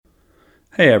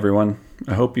Hey everyone,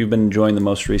 I hope you've been enjoying the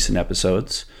most recent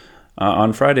episodes.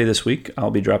 On Friday this week, I'll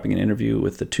be dropping an interview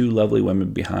with the two lovely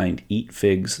women behind Eat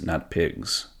Figs, Not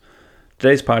Pigs.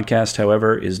 Today's podcast,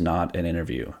 however, is not an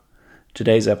interview.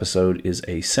 Today's episode is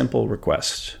a simple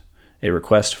request, a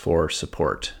request for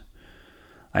support.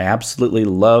 I absolutely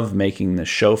love making this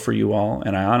show for you all,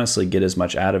 and I honestly get as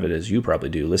much out of it as you probably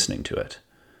do listening to it.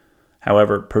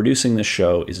 However, producing this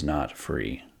show is not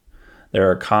free. There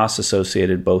are costs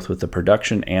associated both with the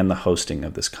production and the hosting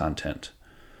of this content.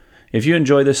 If you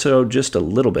enjoy this show just a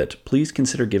little bit, please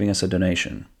consider giving us a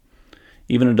donation.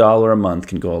 Even $1 a month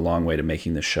can go a long way to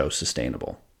making this show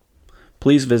sustainable.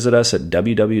 Please visit us at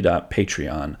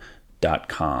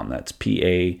www.patreon.com. That's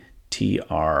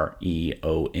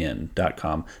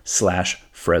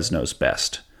patreon.com/Fresno's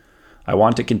Best. I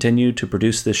want to continue to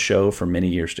produce this show for many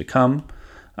years to come,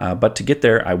 but to get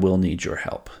there, I will need your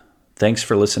help. Thanks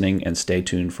for listening, and stay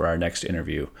tuned for our next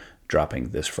interview dropping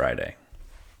this Friday.